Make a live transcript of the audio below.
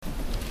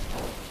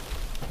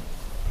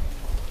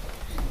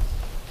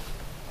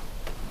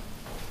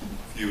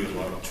you would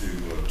like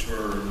to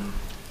turn,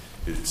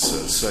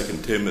 it's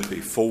 2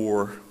 Timothy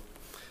 4,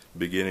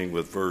 beginning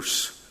with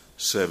verse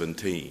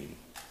 17,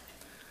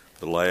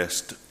 the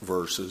last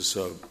verses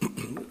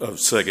of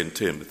 2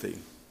 Timothy.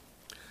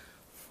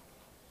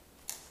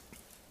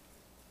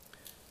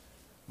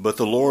 But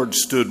the Lord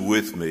stood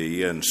with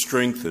me and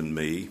strengthened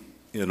me,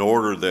 in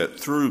order that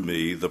through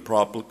me the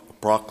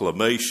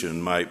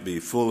proclamation might be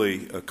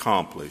fully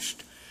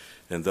accomplished,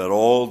 and that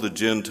all the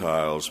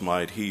Gentiles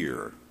might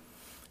hear.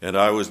 And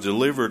I was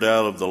delivered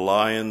out of the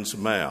lion's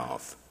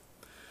mouth.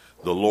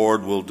 The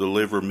Lord will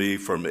deliver me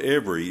from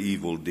every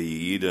evil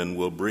deed and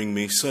will bring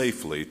me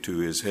safely to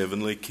his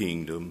heavenly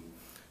kingdom.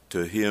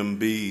 To him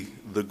be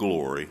the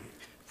glory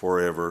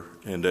forever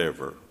and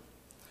ever.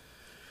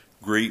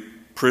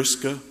 Greet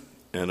Prisca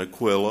and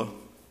Aquila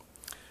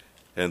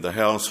and the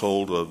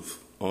household of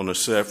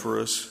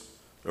Onesiphorus.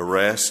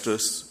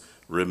 Erastus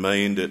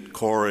remained at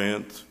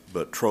Corinth,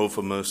 but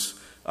Trophimus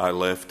I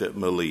left at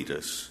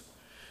Miletus.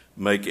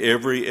 Make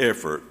every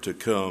effort to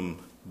come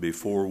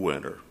before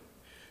winter.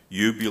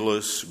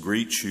 Eubulus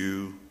greets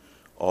you,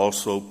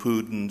 also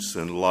Pudens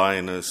and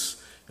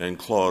Linus and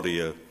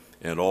Claudia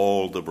and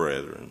all the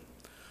brethren.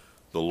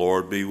 The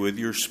Lord be with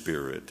your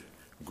spirit.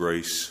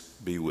 Grace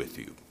be with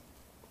you.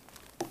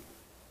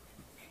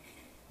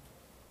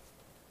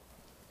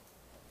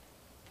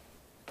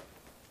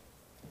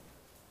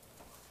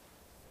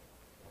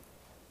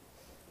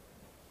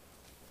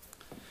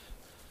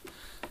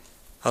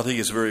 I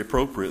think it's very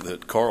appropriate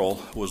that Carl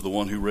was the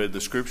one who read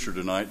the scripture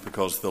tonight,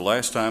 because the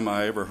last time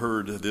I ever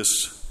heard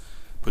this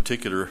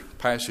particular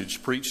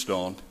passage preached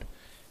on,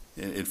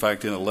 in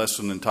fact, in a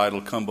lesson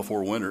entitled Come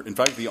Before Winter, in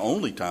fact, the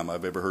only time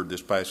I've ever heard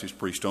this passage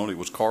preached on, it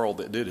was Carl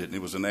that did it, and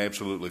it was an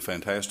absolutely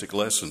fantastic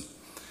lesson.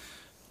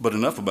 But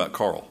enough about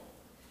Carl.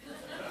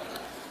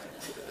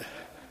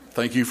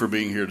 Thank you for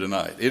being here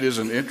tonight. It is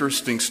an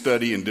interesting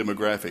study in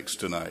demographics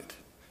tonight.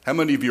 How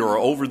many of you are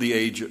over the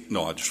age of...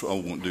 No, I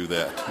won't do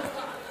that.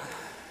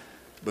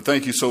 But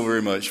thank you so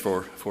very much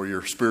for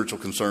your spiritual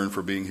concern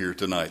for being here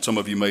tonight. Some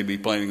of you may be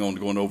planning on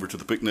going over to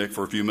the picnic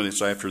for a few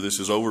minutes after this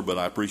is over, but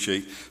I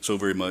appreciate so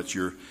very much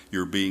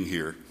your being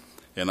here.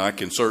 And I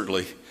can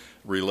certainly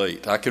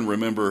relate. I can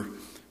remember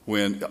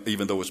when,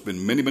 even though it's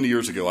been many, many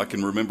years ago, I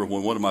can remember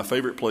when one of my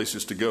favorite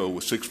places to go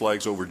was Six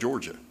Flags Over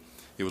Georgia.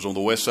 It was on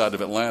the west side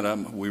of Atlanta.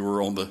 We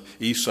were on the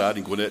east side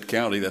in Gwinnett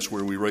County. That's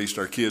where we raised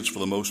our kids for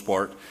the most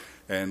part.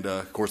 And,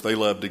 of course, they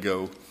loved to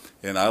go.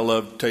 And I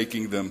loved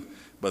taking them.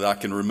 But I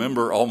can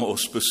remember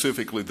almost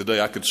specifically the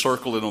day I could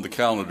circle it on the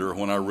calendar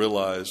when I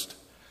realized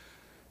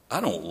I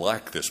don't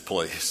like this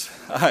place.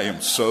 I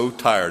am so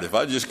tired. If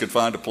I just could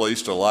find a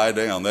place to lie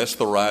down, that's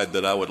the ride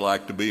that I would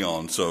like to be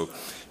on. So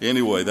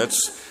anyway,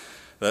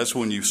 that's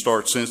when you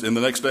start sensing. And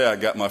the next day I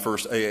got my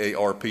first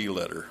AARP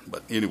letter.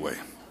 But anyway,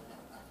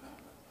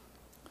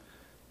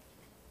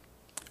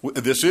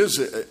 this is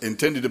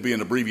intended to be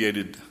an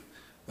abbreviated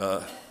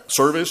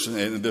service,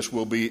 and this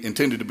will be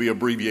intended to be an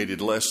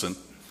abbreviated lesson.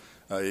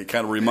 It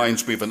kind of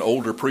reminds me of an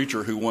older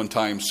preacher who one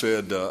time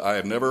said, I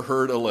have never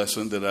heard a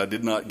lesson that I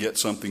did not get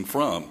something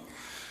from.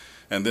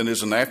 And then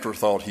as an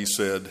afterthought, he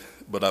said,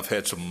 but I've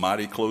had some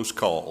mighty close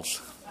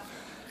calls.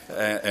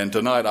 And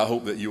tonight, I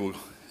hope that you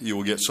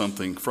will get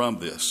something from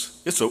this.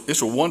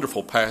 It's a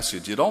wonderful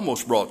passage. It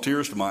almost brought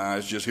tears to my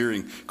eyes just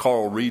hearing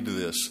Carl read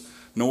this,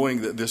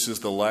 knowing that this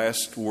is the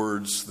last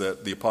words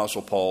that the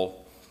Apostle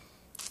Paul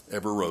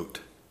ever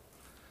wrote.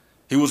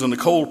 He was in a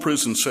cold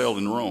prison cell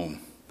in Rome.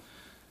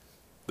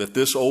 That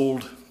this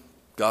old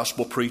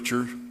gospel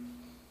preacher,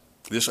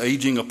 this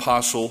aging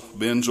apostle,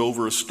 bends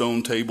over a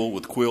stone table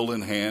with quill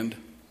in hand,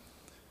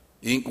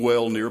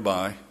 inkwell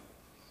nearby.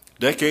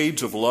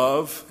 Decades of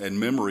love and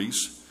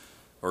memories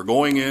are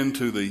going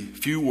into the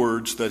few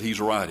words that he's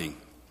writing,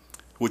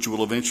 which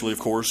will eventually, of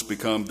course,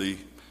 become the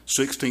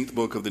 16th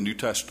book of the New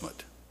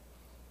Testament.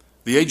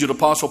 The aged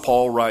apostle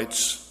Paul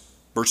writes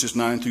verses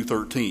 9 through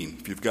 13.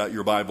 If you've got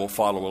your Bible,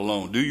 follow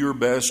along. Do your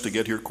best to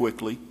get here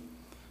quickly.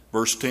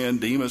 Verse 10,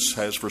 Demas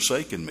has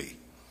forsaken me,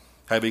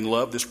 having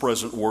loved this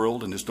present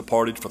world, and is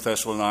departed for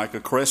Thessalonica,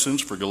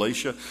 Crescens for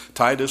Galatia,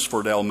 Titus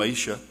for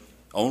Dalmatia.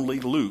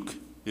 Only Luke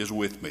is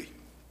with me.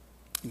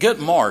 Get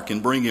Mark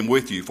and bring him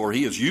with you, for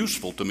he is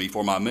useful to me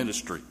for my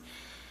ministry.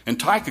 And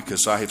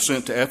Tychicus I have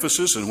sent to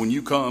Ephesus, and when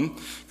you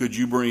come, could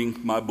you bring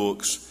my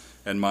books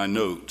and my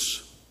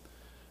notes?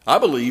 I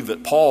believe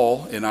that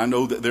Paul, and I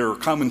know that there are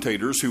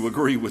commentators who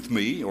agree with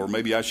me, or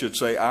maybe I should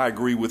say I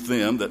agree with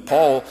them, that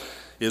Paul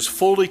is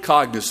fully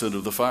cognizant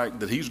of the fact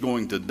that he's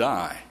going to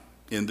die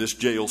in this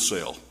jail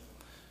cell.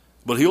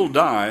 But he'll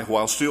die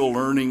while still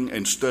learning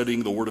and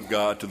studying the Word of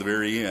God to the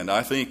very end.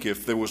 I think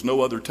if there was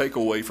no other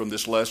takeaway from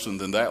this lesson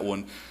than that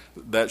one,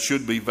 that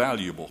should be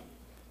valuable.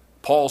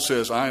 Paul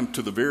says, I am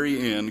to the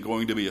very end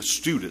going to be a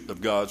student of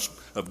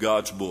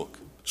God's book,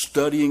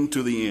 studying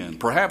to the end.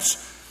 Perhaps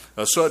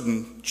a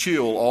sudden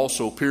chill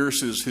also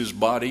pierces his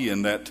body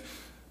in that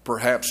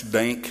perhaps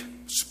dank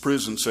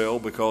prison cell,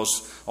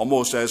 because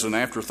almost as an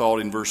afterthought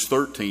in verse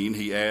 13,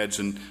 he adds,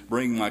 and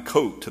bring my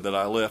coat that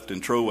I left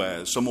in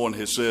Troas. Someone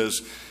has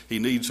says he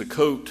needs a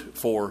coat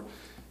for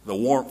the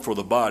warmth for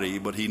the body,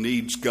 but he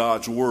needs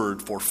God's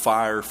word for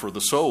fire for the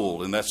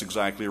soul. And that's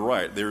exactly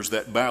right. There's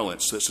that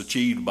balance that's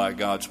achieved by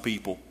God's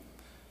people.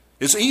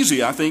 It's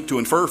easy, I think, to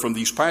infer from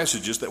these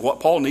passages that what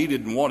Paul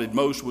needed and wanted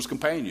most was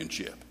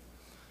companionship.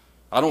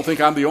 I don't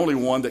think I'm the only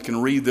one that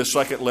can read this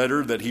second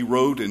letter that he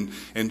wrote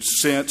and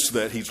sense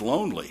that he's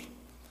lonely.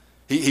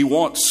 He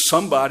wants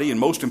somebody, and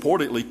most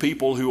importantly,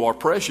 people who are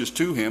precious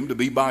to him, to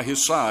be by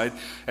his side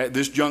at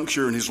this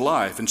juncture in his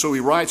life. And so he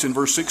writes in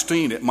verse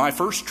 16, "At my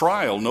first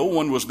trial, no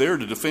one was there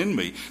to defend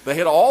me. They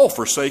had all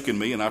forsaken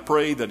me, and I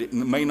pray that it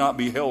may not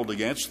be held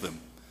against them."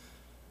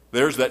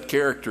 There's that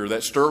character,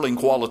 that sterling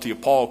quality of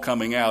Paul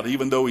coming out.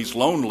 Even though he's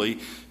lonely,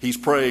 he's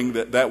praying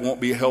that that won't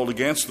be held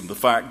against him, the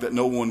fact that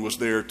no one was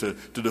there to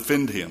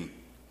defend him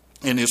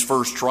in his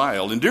first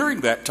trial. And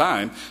during that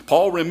time,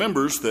 Paul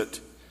remembers that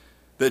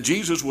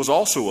Jesus was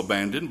also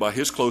abandoned by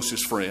his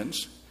closest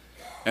friends,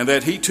 and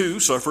that he too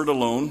suffered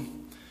alone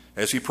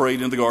as he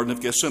prayed in the Garden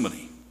of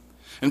Gethsemane.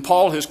 And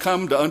Paul has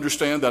come to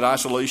understand that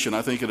isolation,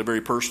 I think, in a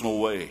very personal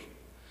way.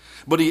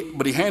 But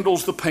he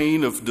handles the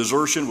pain of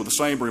desertion with the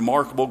same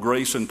remarkable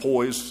grace and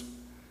poise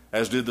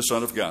as did the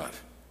Son of God.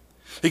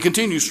 He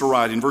continues to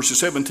write in verses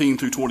 17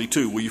 through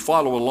 22. Will you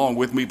follow along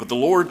with me? "But the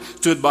Lord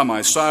stood by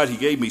my side. He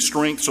gave me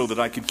strength so that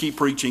I could keep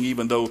preaching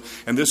even though,"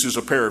 and this is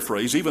a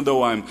paraphrase, "even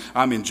though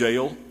I'm in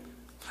jail.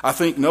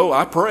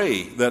 I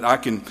pray that I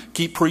can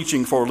keep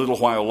preaching for a little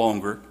while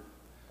longer.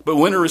 But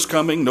winter is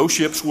coming. No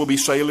ships will be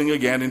sailing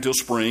again until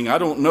spring. I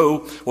don't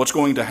know what's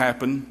going to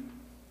happen.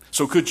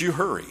 So could you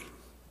hurry?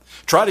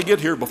 Try to get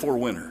here before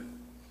winter.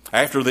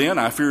 After then,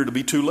 I fear to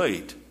be too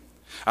late.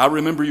 I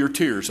remember your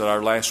tears at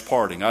our last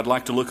parting. I'd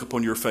like to look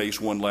upon your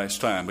face one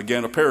last time."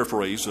 Again, a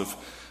paraphrase of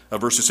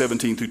verses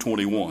 17 through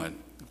 21.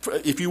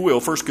 If you will,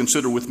 first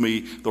consider with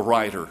me the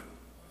writer.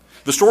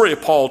 The story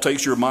of Paul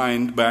takes your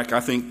mind back, I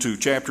think, to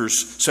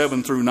chapters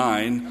 7 through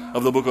 9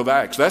 of the book of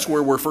Acts. That's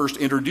where we're first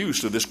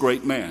introduced to this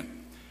great man.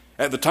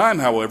 At the time,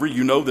 however,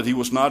 you know that he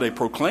was not a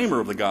proclaimer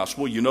of the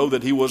gospel. You know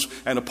that he was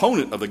an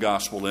opponent of the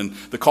gospel and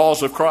the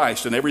cause of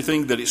Christ and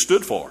everything that it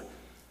stood for.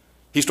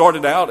 He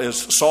started out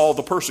as Saul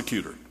the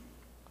persecutor,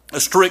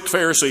 a strict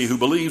Pharisee who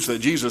believes that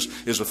Jesus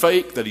is a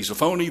fake, that he's a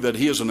phony, that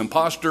he is an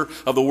imposter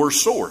of the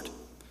worst sort.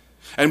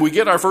 And we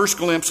get our first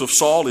glimpse of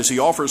Saul as he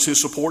offers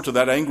his support to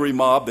that angry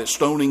mob that's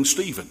stoning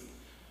Stephen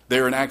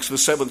there in Acts the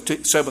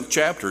 7th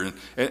chapter.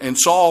 And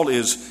Saul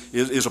is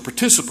a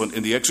participant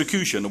in the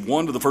execution of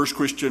one of the first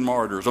Christian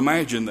martyrs.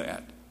 Imagine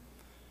that.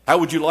 How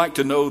would you like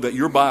to know that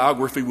your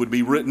biography would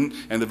be written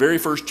and the very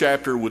first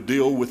chapter would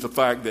deal with the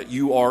fact that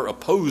you are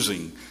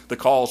opposing the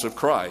cause of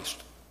Christ?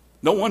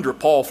 No wonder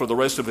Paul for the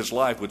rest of his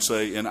life would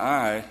say, "And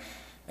I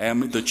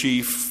am the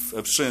chief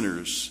of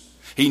sinners."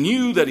 He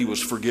knew that he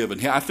was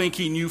forgiven. I think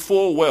he knew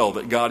full well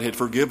that God had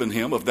forgiven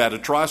him of that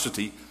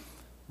atrocity,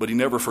 but he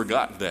never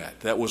forgot that.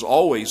 That was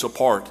always a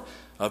part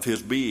of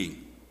his being.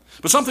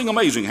 But something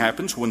amazing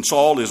happens when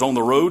Saul is on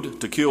the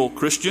road to kill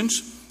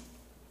Christians,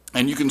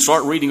 and you can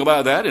start reading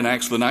about that in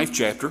Acts the 9th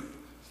chapter.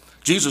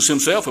 Jesus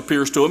himself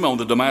appears to him on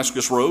the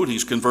Damascus road.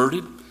 He's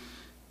converted.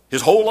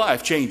 His whole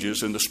life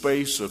changes in the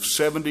space of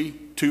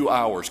 72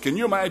 hours. Can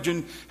you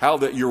imagine how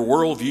that your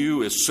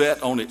worldview is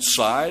set on its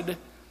side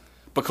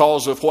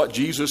because of what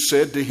Jesus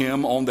said to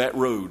him on that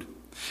road?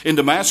 In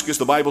Damascus,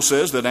 the Bible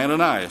says that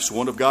Ananias,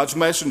 one of God's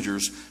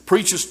messengers,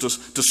 preaches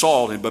to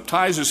Saul and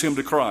baptizes him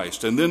to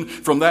Christ. And then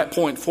from that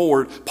point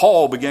forward,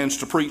 Paul begins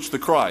to preach the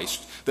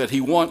Christ that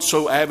he once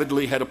so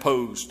avidly had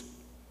opposed.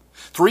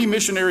 3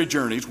 missionary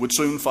journeys would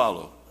soon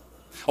follow.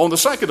 On the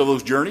second of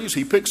those journeys,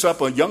 he picks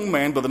up a young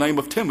man by the name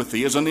of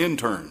Timothy as an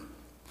intern.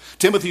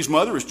 Timothy's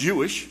mother is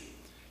Jewish.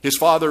 His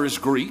father is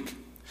Greek.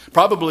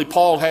 Probably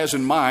Paul has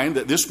in mind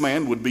that this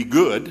man would be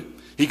good.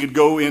 He could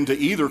go into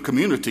either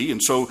community,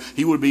 and so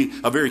he would be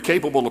a very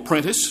capable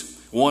apprentice,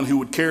 one who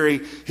would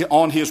carry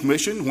on his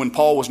mission when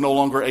Paul was no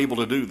longer able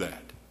to do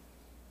that.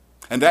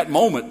 And that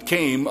moment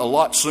came a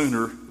lot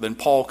sooner than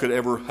Paul could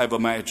ever have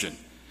imagined.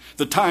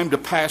 The time to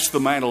pass the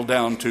mantle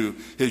down to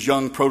his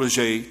young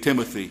protege,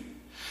 Timothy.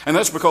 And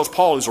that's because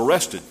Paul is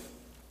arrested.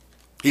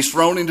 He's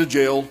thrown into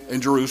jail in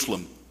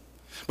Jerusalem.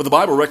 But the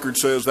Bible record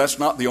says that's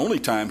not the only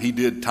time he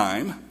did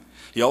time.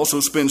 He also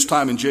spends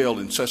time in jail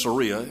in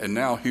Caesarea and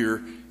now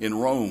here in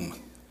Rome.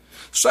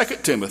 2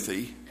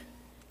 Timothy,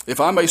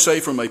 if I may say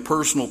from a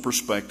personal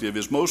perspective,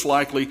 is most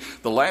likely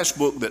the last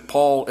book that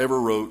Paul ever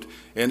wrote,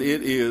 and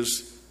it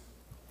is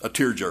a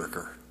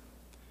tearjerker.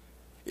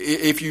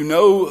 If you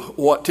know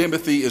what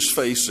Timothy is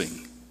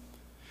facing,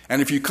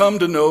 and if you come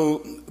to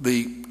know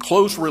the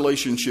close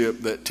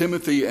relationship that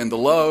Timothy and the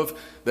love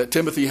that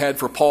Timothy had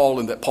for Paul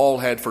and that Paul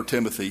had for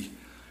Timothy,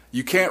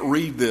 you can't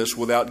read this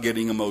without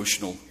getting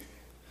emotional.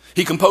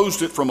 He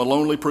composed it from a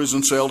lonely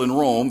prison cell in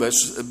Rome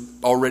that's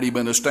already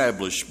been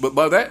established. But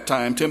by that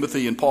time,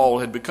 Timothy and Paul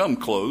had become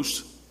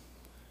close.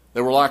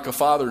 They were like a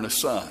father and a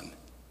son.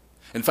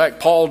 In fact,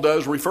 Paul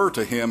does refer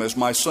to him as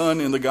my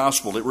son in the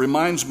gospel. It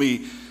reminds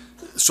me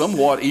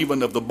somewhat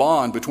even of the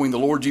bond between the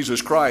Lord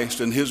Jesus Christ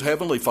and his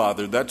heavenly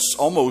Father. That's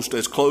almost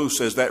as close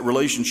as that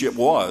relationship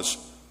was.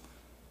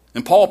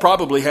 And Paul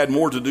probably had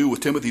more to do with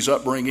Timothy's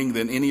upbringing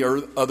than any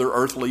other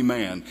earthly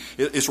man.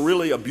 It's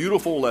really a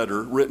beautiful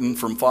letter written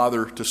from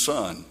father to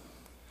son.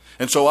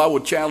 And so I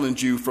would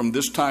challenge you from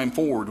this time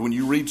forward, when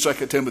you read 2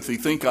 Timothy,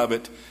 think of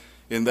it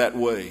in that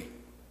way.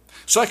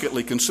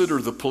 Secondly,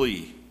 consider the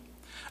plea.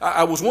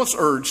 I was once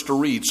urged to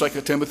read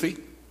 2 Timothy,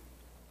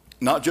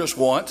 not just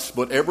once,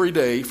 but every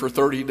day for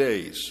 30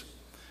 days.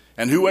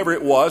 And whoever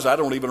it was, I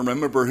don't even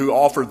remember who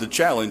offered the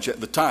challenge at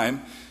the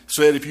time,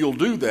 said if you'll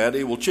do that,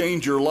 it will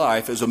change your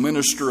life as a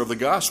minister of the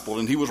gospel.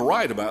 And he was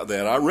right about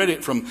that. I read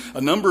it from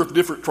a number of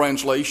different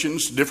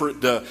translations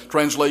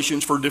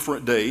for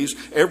different days,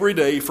 every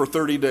day for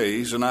 30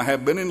 days, and I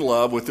have been in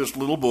love with this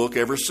little book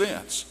ever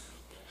since.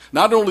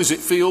 Not only is it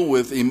filled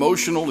with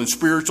emotional and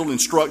spiritual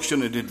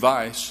instruction and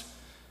advice,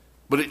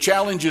 but it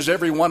challenges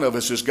every one of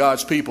us as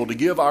God's people to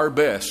give our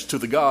best to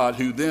the God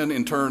who then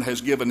in turn has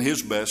given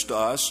his best to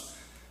us.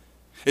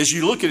 As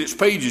you look at its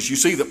pages, you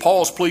see that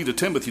Paul's plea to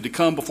Timothy to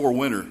come before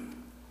winter.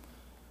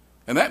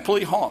 And that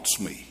plea haunts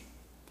me.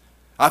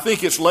 I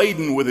think it's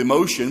laden with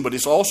emotion, but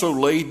it's also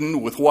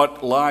laden with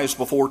what lies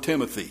before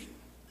Timothy.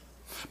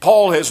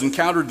 Paul has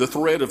encountered the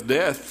threat of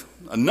death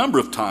a number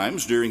of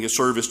times during his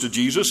service to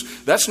Jesus.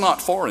 That's not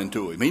foreign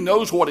to him. He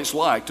knows what it's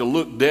like to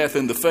look death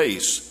in the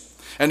face.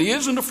 And he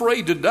isn't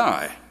afraid to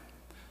die.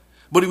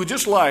 But he would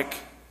just like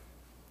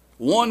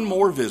one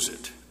more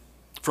visit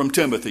from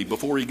Timothy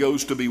before he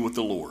goes to be with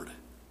the Lord.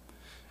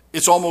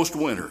 It's almost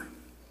winter,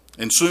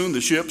 and soon the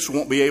ships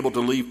won't be able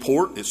to leave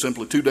port. It's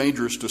simply too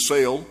dangerous to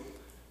sail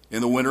in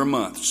the winter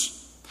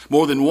months.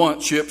 More than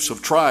once, ships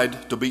have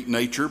tried to beat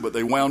nature, but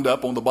they wound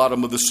up on the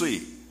bottom of the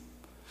sea.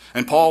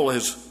 And Paul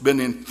has been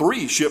in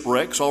 3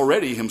 shipwrecks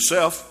already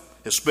himself,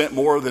 has spent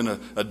more than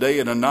a day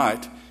and a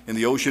night in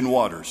the ocean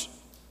waters.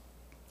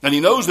 And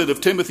he knows that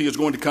if Timothy is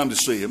going to come to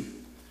see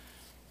him,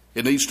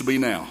 it needs to be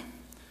now.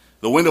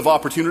 The window of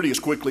opportunity is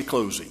quickly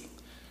closing.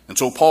 And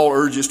so Paul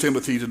urges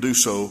Timothy to do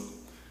so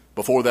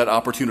before that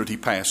opportunity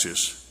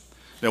passes.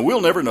 Now, we'll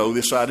never know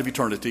this side of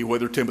eternity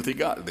whether Timothy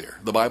got there.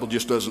 The Bible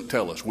just doesn't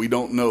tell us. We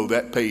don't know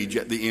that page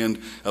at the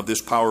end of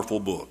this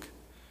powerful book.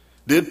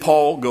 Did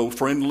Paul go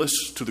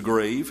friendless to the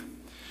grave?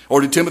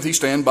 Or did Timothy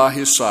stand by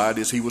his side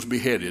as he was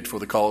beheaded for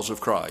the cause of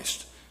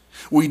Christ?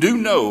 We do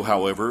know,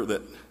 however,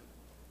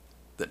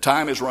 that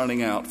time is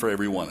running out for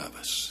every one of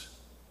us.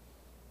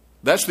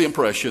 That's the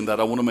impression that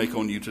I want to make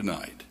on you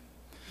tonight.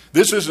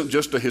 This isn't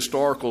just a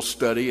historical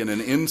study and an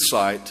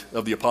insight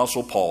of the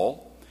Apostle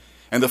Paul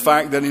and the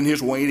fact that in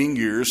his waning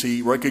years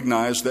he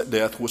recognized that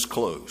death was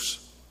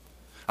close.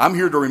 I'm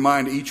here to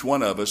remind each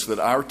one of us that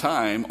our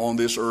time on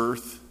this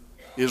earth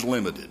is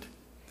limited.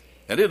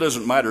 And it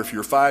doesn't matter if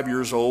you're 5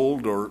 years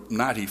old or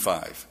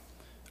 95.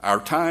 Our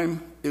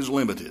time is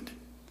limited.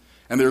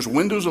 And there's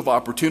windows of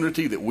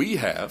opportunity that we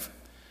have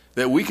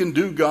that we can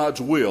do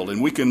God's will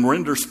and we can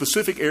render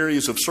specific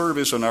areas of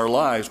service in our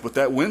lives, but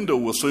that window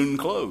will soon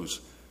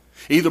close.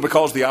 Either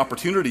because the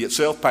opportunity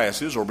itself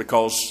passes or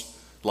because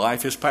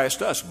life has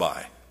passed us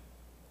by.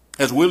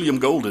 As William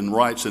Golden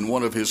writes in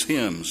one of his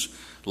hymns,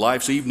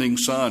 life's evening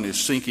sun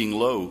is sinking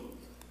low.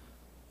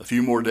 A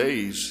few more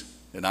days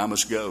and I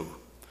must go.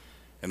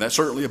 And that's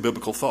certainly a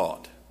biblical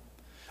thought.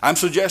 I'm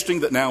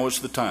suggesting that now is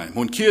the time.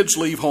 When kids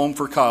leave home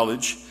for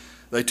college,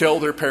 they tell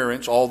their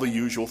parents all the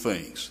usual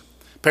things.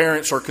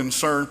 Parents are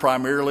concerned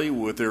primarily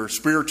with their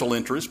spiritual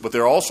interests, but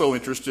they're also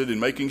interested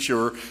in making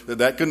sure that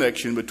that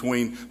connection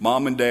between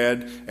mom and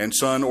dad and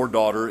son or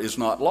daughter is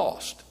not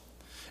lost.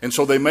 And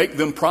so they make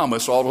them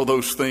promise all of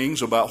those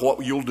things about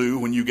what you'll do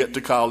when you get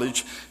to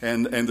college.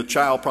 And the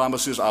child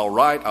promises, I'll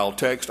write, I'll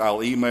text,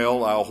 I'll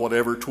email, I'll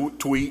whatever,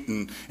 tweet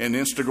and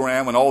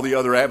Instagram and all the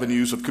other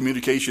avenues of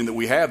communication that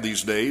we have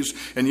these days.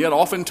 And yet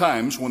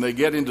oftentimes when they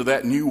get into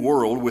that new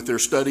world with their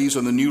studies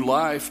and the new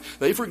life,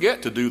 they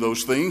forget to do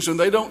those things and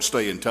they don't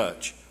stay in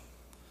touch.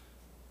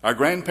 Our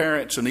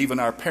grandparents and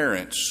even our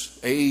parents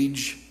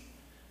age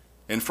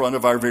in front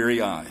of our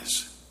very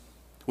eyes.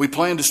 We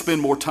plan to spend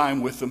more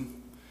time with them.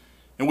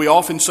 And we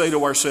often say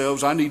to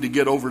ourselves, I need to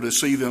get over to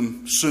see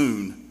them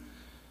soon.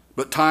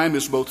 But time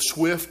is both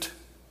swift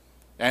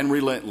and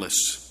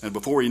relentless. And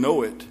before you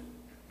know it,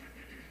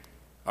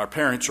 our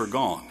parents are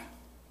gone.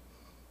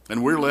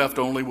 And we're left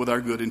only with our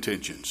good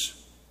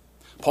intentions.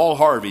 Paul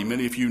Harvey,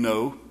 many of you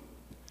know,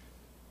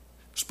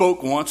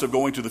 spoke once of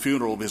going to the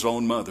funeral of his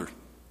own mother.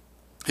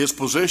 His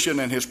position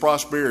and his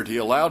prosperity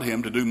allowed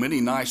him to do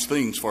many nice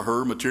things for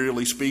her,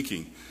 materially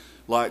speaking,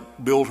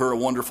 like build her a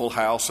wonderful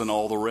house and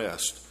all the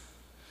rest.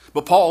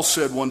 But Paul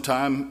said one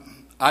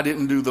time, I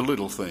didn't do the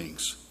little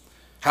things.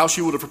 How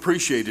she would have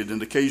appreciated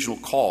an occasional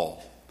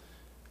call,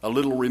 a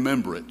little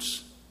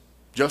remembrance,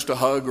 just a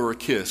hug or a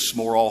kiss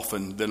more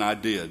often than I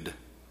did.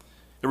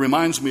 It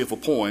reminds me of a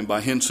poem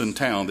by Henson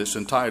Town that's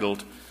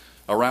entitled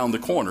Around the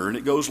Corner, and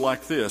it goes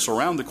like this.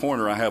 Around the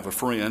corner I have a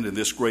friend in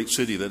this great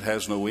city that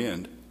has no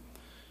end.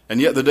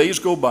 And yet the days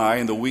go by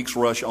and the weeks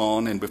rush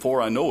on, and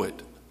before I know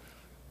it,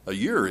 a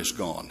year is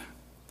gone.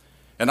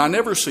 And I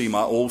never see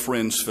my old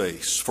friend's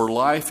face, for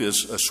life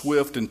is a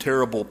swift and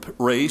terrible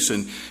race,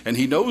 and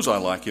he knows I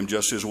like him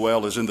just as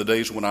well as in the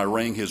days when I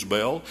rang his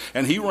bell,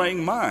 and he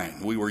rang mine.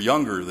 We were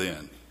younger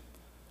then.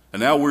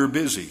 And now we're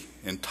busy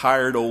and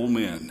tired old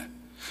men,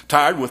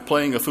 tired with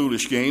playing a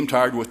foolish game,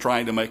 tired with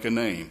trying to make a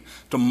name.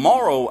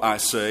 Tomorrow, I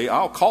say,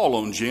 I'll call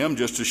on Jim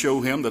just to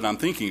show him that I'm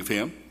thinking of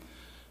him.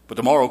 But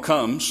tomorrow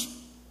comes,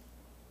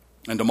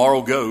 and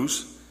tomorrow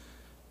goes,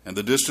 and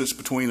the distance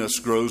between us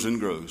grows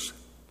and grows.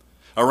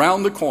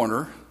 Around the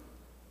corner,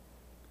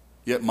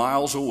 yet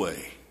miles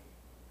away,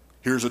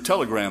 here's a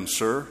telegram,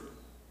 sir.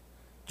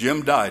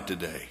 Jim died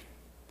today.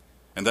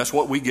 And that's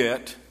what we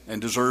get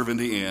and deserve in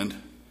the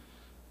end.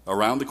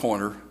 Around the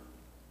corner,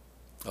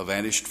 a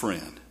vanished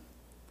friend.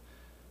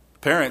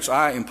 Parents,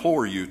 I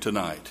implore you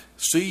tonight,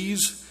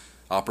 seize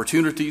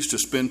opportunities to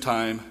spend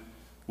time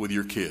with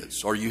your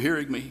kids. Are you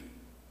hearing me?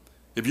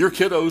 If your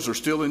kiddos are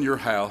still in your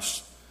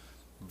house,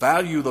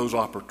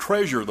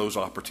 treasure those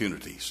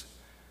opportunities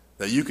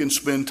that you can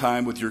spend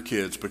time with your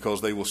kids,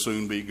 because they will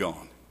soon be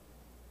gone.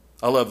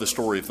 I love the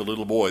story of the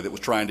little boy that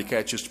was trying to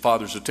catch his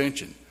father's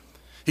attention.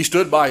 He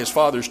stood by his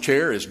father's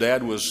chair. His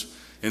dad was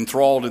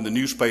enthralled in the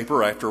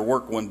newspaper after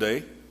work one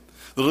day.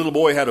 The little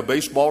boy had a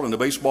baseball and a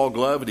baseball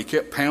glove, and he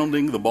kept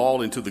pounding the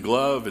ball into the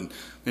glove and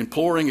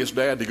imploring his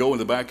dad to go in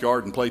the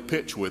backyard and play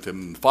pitch with him.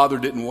 And the father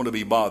didn't want to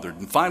be bothered.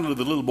 And finally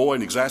the little boy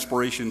in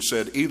exasperation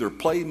said, either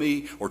play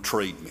me or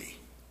trade me.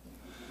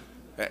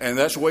 And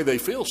that's the way they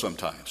feel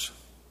sometimes.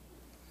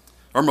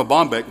 Irma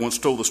Bombeck once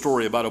told the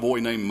story about a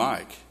boy named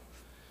Mike.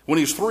 When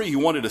he was 3, he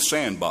wanted a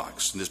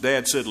sandbox, and his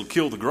dad said it'll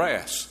kill the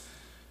grass.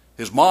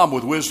 His mom,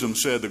 with wisdom,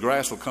 said the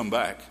grass will come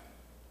back.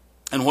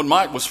 And when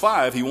Mike was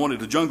 5, he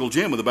wanted a jungle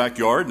gym in the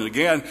backyard, and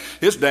again,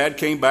 his dad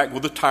came back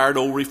with a tired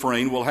old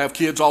refrain, we'll have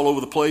kids all over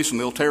the place, and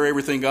they'll tear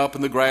everything up,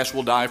 and the grass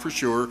will die for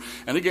sure.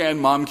 And again,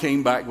 Mom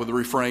came back with the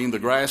refrain, the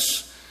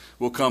grass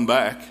will come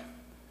back.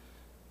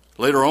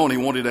 Later on, he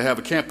wanted to have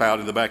a camp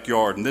out in the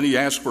backyard, and then he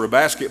asked for a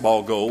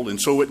basketball goal,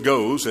 and so it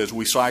goes as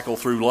we cycle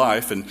through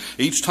life. And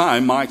each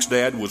time, Mike's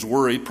dad was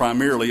worried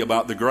primarily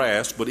about the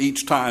grass, but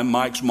each time,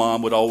 Mike's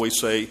mom would always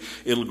say,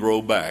 it'll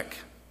grow back.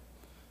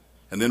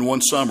 And then one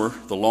summer,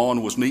 the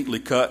lawn was neatly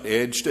cut,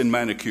 edged, and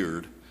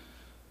manicured,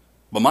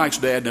 but Mike's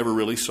dad never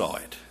really saw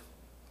it.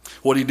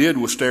 What he did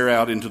was stare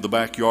out into the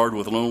backyard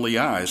with lonely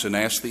eyes and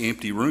ask the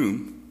empty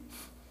room,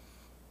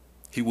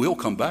 he will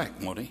come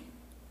back, won't he?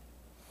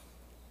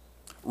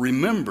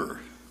 Remember,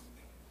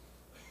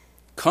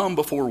 come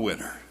before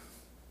winter,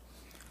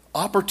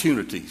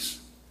 opportunities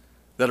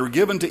that are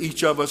given to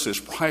each of us as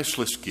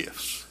priceless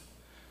gifts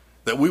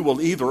that we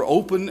will either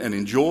open and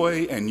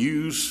enjoy and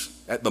use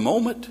at the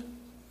moment,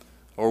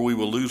 or we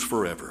will lose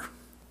forever.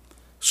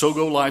 So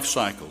go life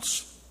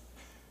cycles.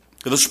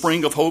 The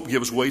spring of hope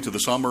gives way to the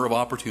summer of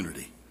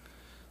opportunity.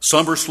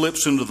 Summer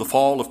slips into the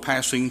fall of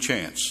passing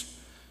chance.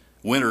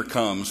 Winter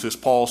comes, as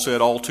Paul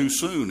said, all too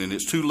soon, and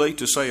it's too late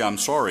to say, I'm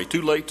sorry,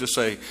 too late to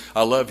say,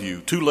 I love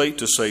you, too late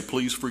to say,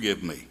 please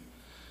forgive me.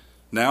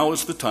 Now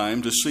is the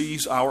time to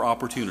seize our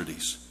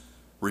opportunities.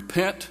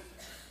 Repent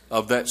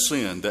of that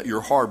sin that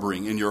you're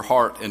harboring in your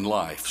heart and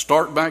life.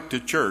 Start back to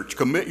church.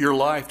 Commit your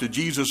life to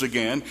Jesus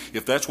again,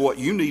 if that's what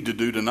you need to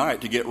do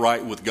tonight to get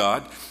right with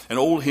God. An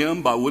old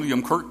hymn by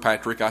William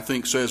Kirkpatrick, I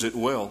think, says it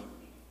well.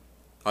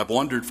 I've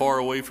wandered far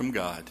away from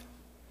God,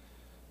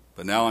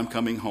 but now I'm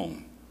coming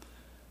home.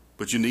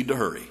 But you need to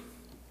hurry,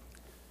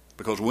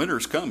 because winter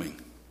is coming.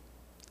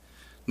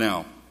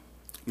 Now,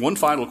 one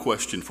final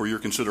question for your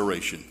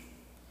consideration.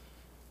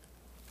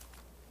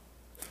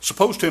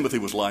 Suppose Timothy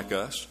was like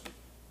us.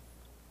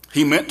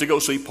 He meant to go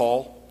see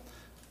Paul,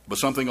 but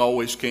something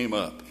always came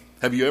up.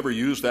 Have you ever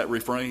used that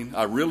refrain?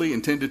 I really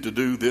intended to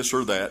do this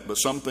or that, but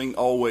something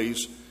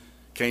always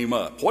came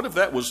up. What if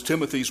that was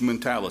Timothy's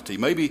mentality?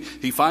 Maybe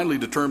he finally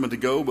determined to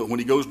go, but when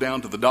he goes down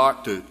to the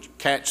dock to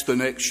catch the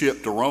next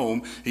ship to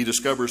Rome, he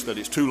discovers that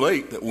it's too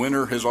late, that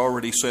winter has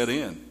already set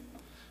in.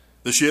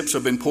 The ships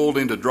have been pulled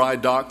into dry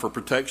dock for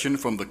protection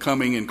from the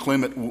coming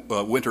inclement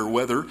winter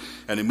weather,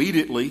 and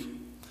immediately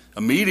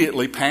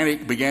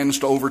panic begins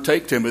to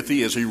overtake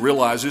Timothy as he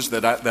realizes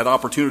that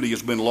opportunity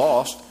has been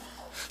lost.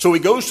 So he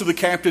goes to the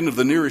captain of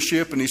the nearest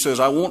ship and he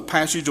says, I want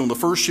passage on the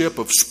first ship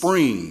of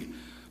spring.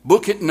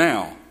 Book it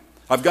now.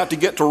 I've got to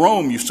get to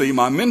Rome, you see.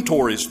 My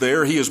mentor is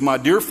there. He is my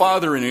dear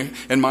father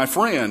and my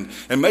friend.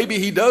 And maybe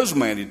he does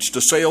manage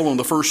to sail on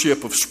the first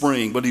ship of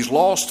spring, but he's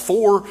lost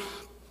four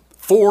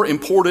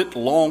important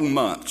long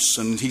months,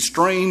 and he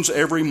strains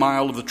every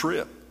mile of the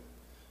trip,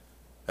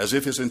 as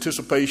if his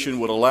anticipation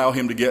would allow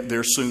him to get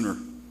there sooner.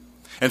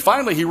 And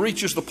finally, he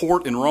reaches the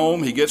port in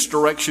Rome. He gets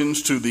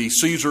directions to the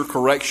Caesar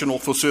Correctional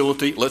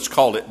Facility. Let's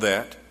call it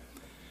that.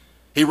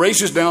 He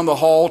races down the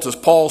hall to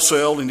Paul's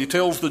cell, and he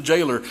tells the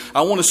jailer,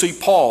 I want to see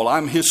Paul.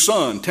 I'm his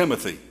son,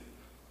 Timothy.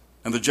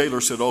 And the jailer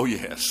said, oh,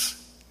 yes.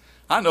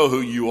 I know who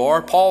you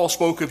are. Paul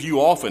spoke of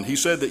you often. He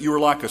said that you were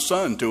like a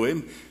son to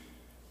him.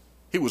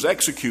 He was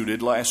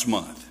executed last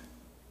month.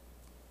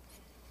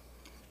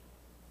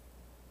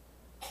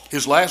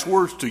 His last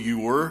words to you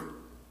were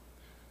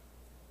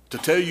to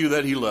tell you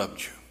that he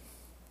loved you.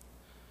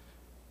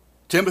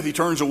 Timothy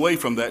turns away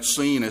from that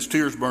scene as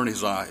tears burn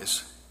his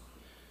eyes.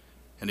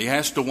 And he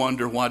has to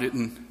wonder, why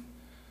didn't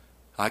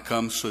I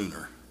come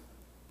sooner?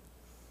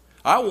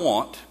 I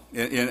want,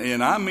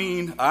 and I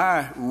mean,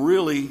 I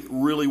really,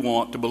 really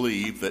want to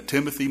believe that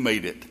Timothy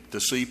made it to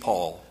see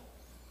Paul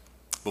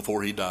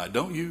before he died.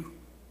 Don't you?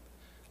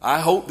 I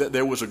hope that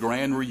there was a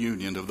grand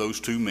reunion of those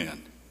two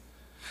men.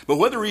 But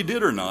whether he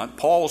did or not,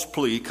 Paul's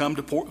plea, come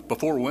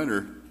before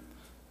winter,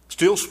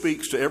 still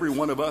speaks to every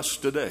one of us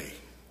today.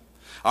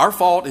 Our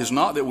fault is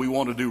not that we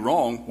want to do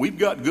wrong. We've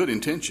got good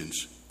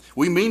intentions.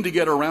 We mean to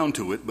get around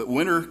to it, but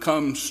winter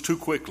comes too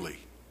quickly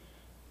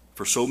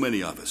for so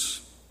many of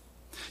us.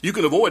 You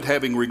can avoid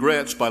having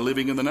regrets by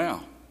living in the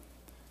now.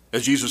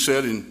 As Jesus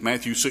said in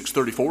Matthew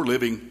 6:34,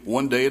 living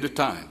one day at a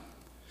time.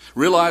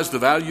 Realize the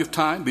value of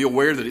time. Be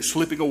aware that it's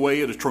slipping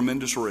away at a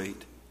tremendous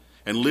rate.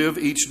 And live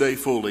each day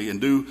fully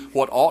and do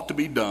what ought to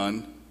be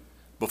done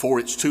before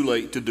it's too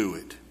late to do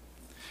it.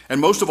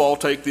 And most of all,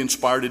 take the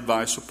inspired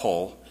advice of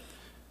Paul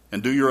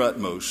and do your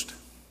utmost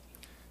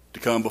to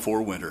come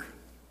before winter.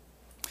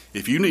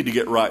 If you need to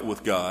get right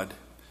with God,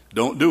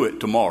 don't do it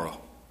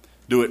tomorrow.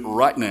 Do it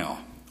right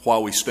now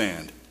while we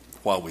stand,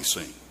 while we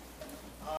sing.